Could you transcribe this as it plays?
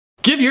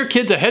Give your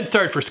kids a head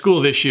start for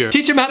school this year.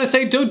 Teach them how to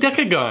say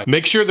Dodecagon.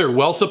 Make sure they're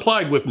well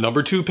supplied with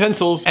 #2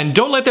 pencils, and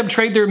don't let them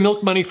trade their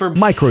milk money for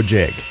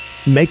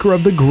Microjig, maker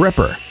of the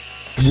gripper.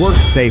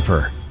 Work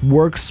safer,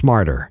 work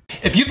smarter.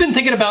 If you've been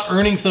thinking about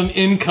earning some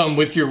income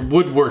with your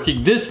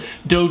woodworking, this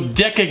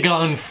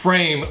Dodecagon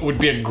frame would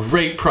be a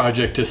great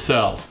project to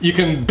sell. You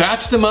can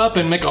batch them up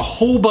and make a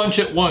whole bunch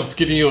at once,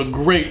 giving you a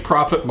great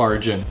profit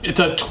margin. It's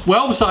a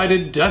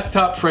 12-sided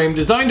desktop frame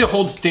designed to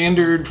hold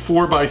standard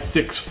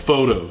 4x6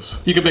 photos.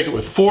 You can make it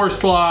with 4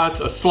 slots,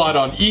 a slot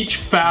on each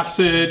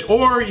facet,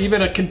 or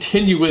even a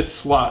continuous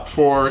slot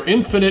for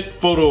infinite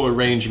photo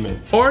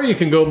arrangements. Or you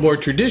can go more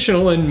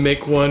traditional and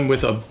make one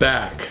with a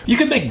back. You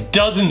can make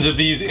dozens of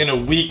these in a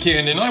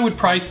weekend, and I would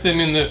price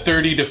them in the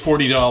 $30 to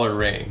 $40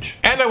 range.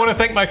 And I want to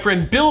thank my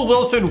friend Bill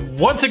Wilson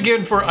once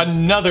again for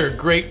another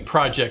great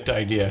project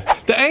idea.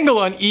 The angle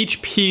on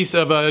each piece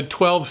of a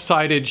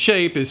 12-sided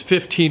shape is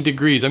 15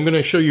 degrees. I'm going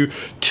to show you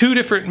 2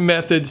 different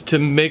methods to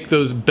make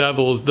those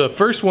bevels. The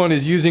first one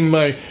is using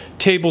my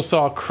table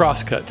saw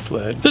crosscut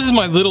sled. This is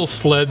my little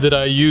sled that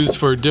I use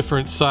for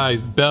different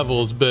sized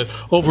bevels, but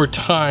over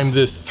time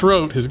this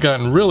throat has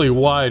gotten really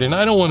wide and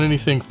I don't want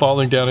anything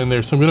falling down in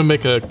there, so I'm gonna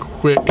make a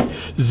quick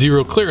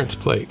 0 clearance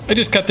plate. I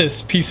just got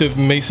this piece of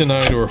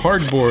masonite or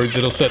hardboard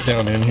that'll set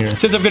down in here.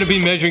 Since I'm gonna be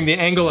measuring the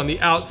angle on the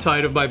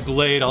outside of my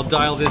blade, I'll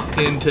dial this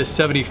into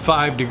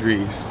 75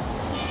 degrees.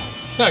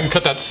 Now I can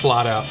cut that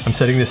slot out. I'm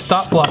setting the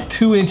stop block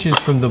 2 inches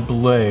from the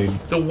blade.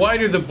 The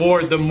wider the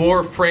board, the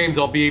more frames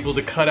I'll be able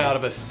to cut out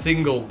of a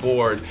single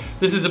board.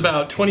 This is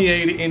about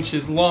 28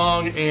 inches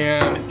long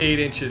and 8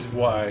 inches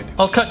wide.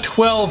 I'll cut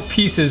 12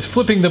 pieces,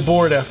 flipping the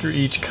board after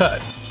each cut.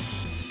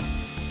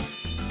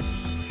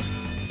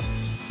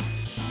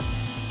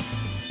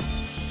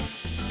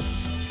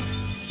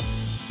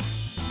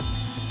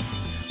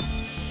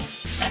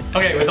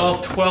 Okay, with all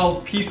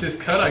 12 pieces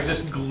cut, I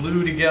just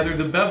glue together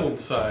the beveled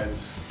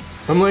sides.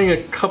 I'm laying a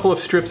couple of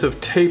strips of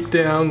tape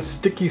down,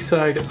 sticky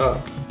side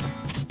up.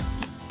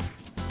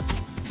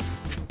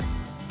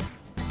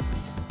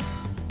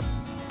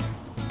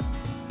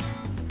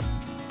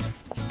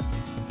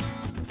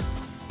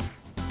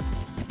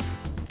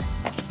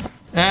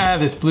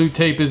 This blue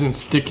tape isn't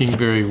sticking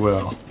very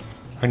well.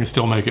 I can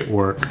still make it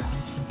work.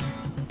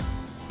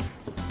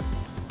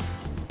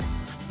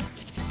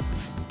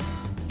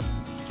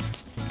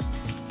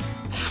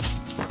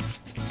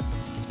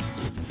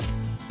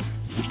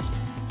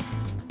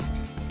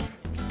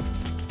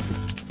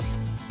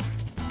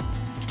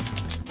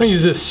 I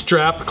use this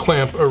strap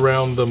clamp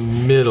around the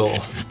middle.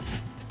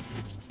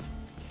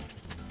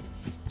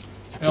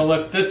 And I'll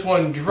let this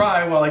one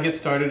dry while I get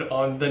started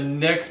on the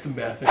next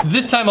method.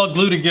 This time I'll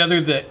glue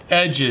together the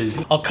edges.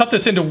 I'll cut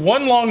this into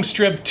one long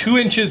strip 2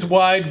 inches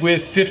wide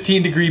with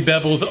 15-degree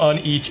bevels on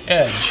each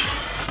edge.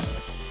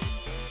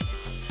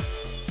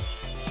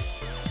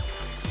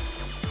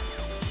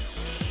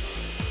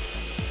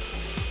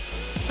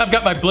 I've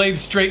got my blade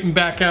straightened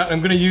back out. I'm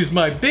going to use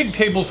my big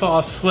table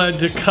saw sled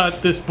to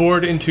cut this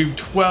board into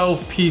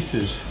 12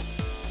 pieces.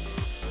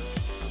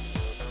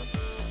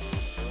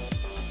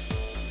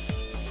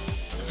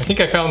 I think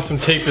I found some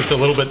tape that's a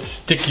little bit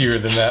stickier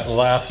than that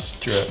last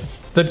strip.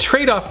 The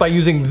trade-off by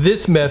using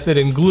this method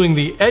and gluing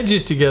the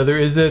edges together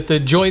is that the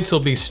joints will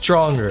be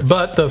stronger,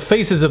 but the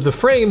faces of the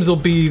frames will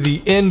be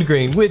the end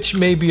grain, which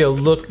may be a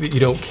look that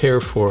you don't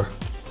care for.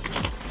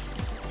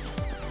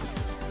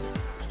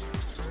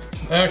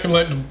 I can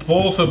let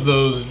both of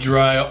those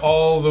dry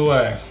all the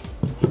way.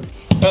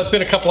 Well, it's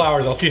been a couple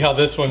hours. I'll see how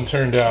this one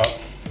turned out.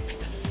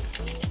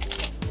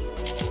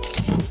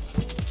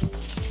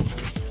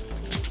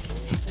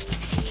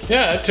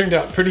 Yeah, it turned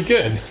out pretty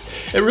good.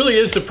 It really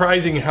is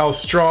surprising how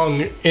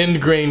strong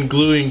end grain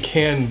gluing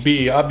can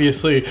be.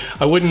 Obviously,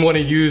 I wouldn't want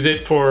to use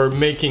it for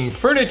making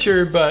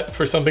furniture, but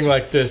for something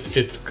like this,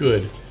 it's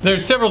good.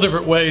 There's several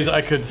different ways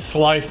I could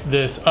slice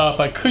this up.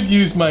 I could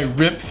use my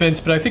rip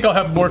fence, but I think I'll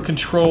have more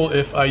control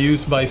if I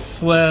use my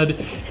sled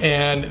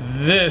and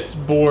this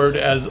board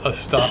as a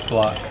stop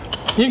block.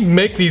 You can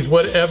make these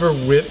whatever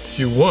widths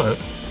you want.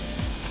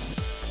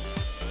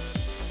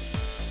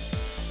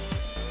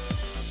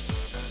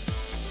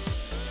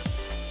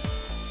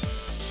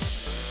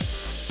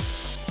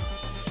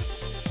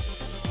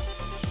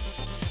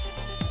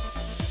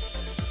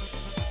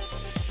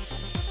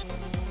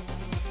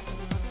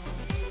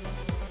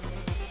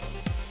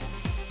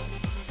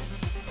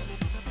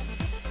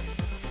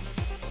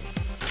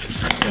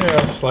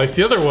 Yeah, slice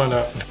the other one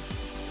up.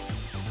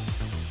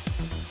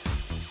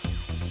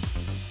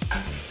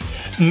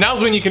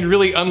 Now's when you can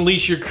really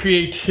unleash your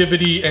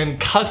creativity and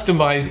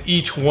customize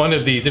each one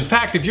of these. In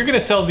fact, if you're gonna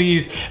sell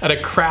these at a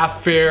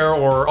craft fair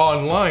or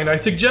online, I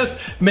suggest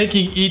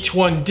making each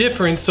one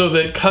different so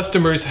that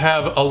customers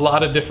have a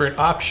lot of different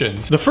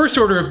options. The first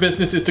order of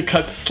business is to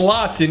cut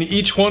slots in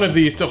each one of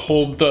these to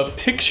hold the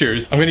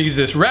pictures. I'm gonna use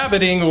this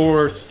rabbiting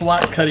or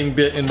slot cutting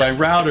bit in my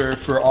router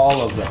for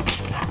all of them.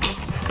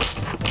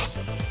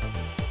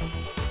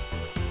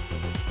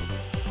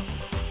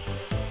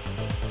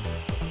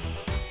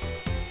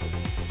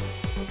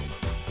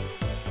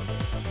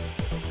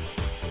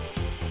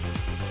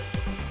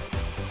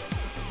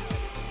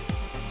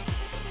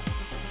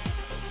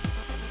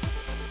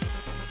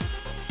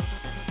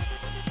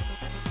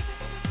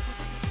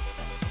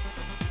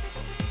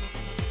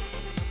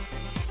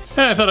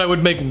 And I thought I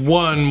would make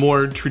one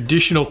more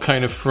traditional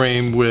kind of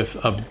frame with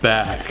a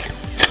back.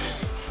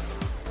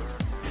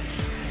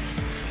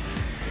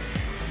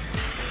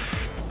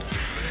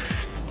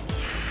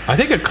 I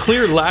think a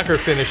clear lacquer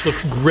finish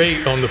looks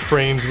great on the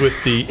frames with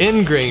the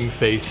end-grain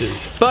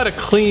faces, but a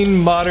clean,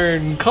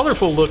 modern,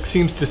 colorful look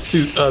seems to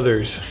suit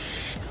others.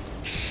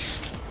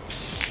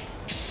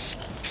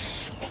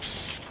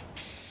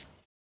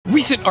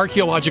 Recent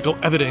archaeological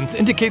evidence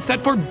indicates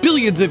that for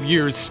billions of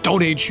years,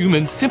 Stone Age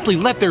humans simply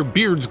let their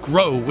beards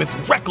grow with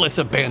reckless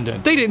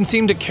abandon. They didn't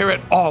seem to care at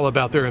all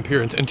about their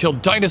appearance until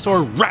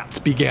dinosaur rats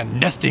began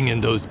nesting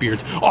in those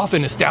beards,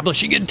 often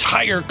establishing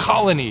entire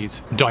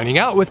colonies. Dining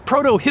out with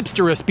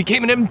proto-hipsterists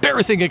became an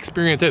embarrassing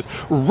experience as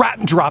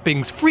rat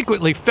droppings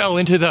frequently fell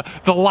into the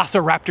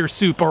velociraptor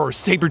soup or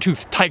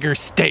saber-toothed tiger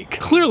steak.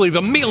 Clearly,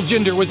 the male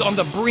gender was on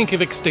the brink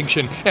of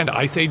extinction, and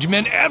Ice Age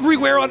men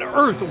everywhere on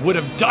Earth would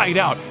have died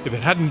out if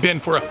it hadn't been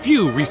for a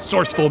few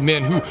resourceful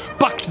men who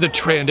bucked the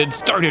trend and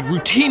started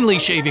routinely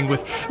shaving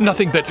with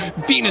nothing but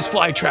Venus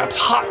flytraps,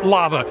 hot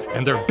lava,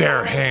 and their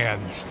bare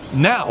hands.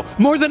 Now,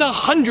 more than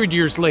 100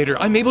 years later,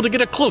 I'm able to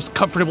get a close,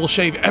 comfortable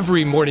shave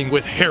every morning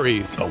with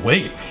Harry's. Oh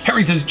wait,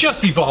 Harry's has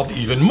just evolved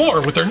even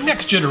more with their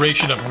next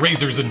generation of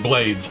razors and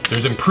blades.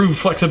 There's improved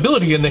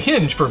flexibility in the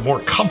hinge for more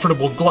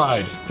comfortable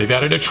glide. They've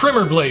added a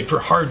trimmer blade for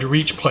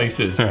hard-to-reach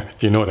places,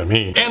 if you know what I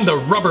mean. And the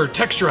rubber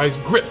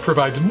texturized grip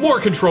provides more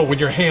control when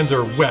your hands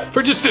are wet.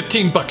 For just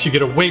 $15, you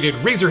get a weighted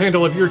razor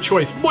handle of your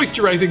choice,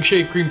 moisturizing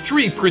shave cream,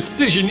 3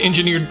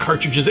 precision-engineered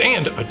cartridges,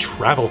 and a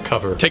travel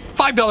cover. Take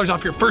 $5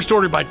 off your first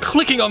order by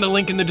clicking on the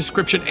link in the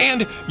description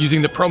and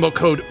using the promo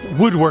code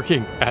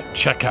WOODWORKING at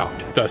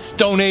checkout. The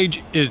Stone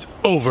Age is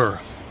over.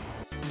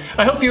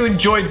 I hope you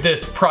enjoyed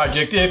this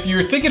project. If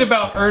you're thinking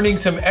about earning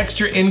some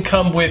extra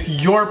income with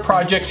your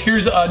projects,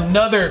 here's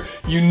another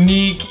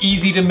unique,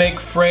 easy to make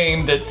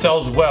frame that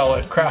sells well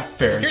at craft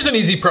fairs. Here's an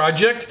easy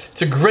project.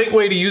 It's a great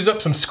way to use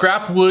up some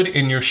scrap wood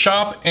in your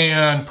shop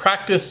and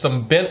practice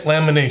some bent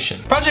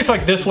lamination. Projects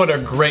like this one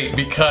are great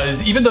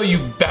because even though you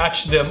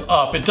batch them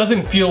up, it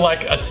doesn't feel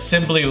like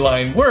assembly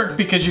line work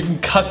because you can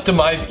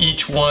customize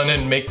each one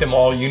and make them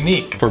all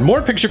unique. For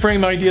more picture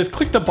frame ideas,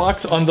 click the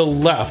box on the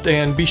left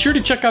and be sure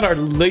to check out our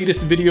latest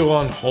video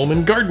on home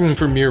and garden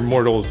for mere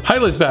mortals.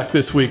 Hyla's back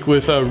this week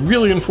with a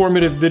really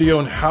informative video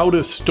on how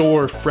to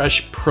store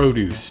fresh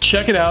produce.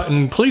 Check it out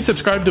and please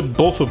subscribe to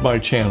both of my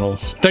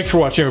channels. Thanks for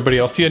watching, everybody.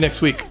 I'll see you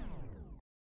next week.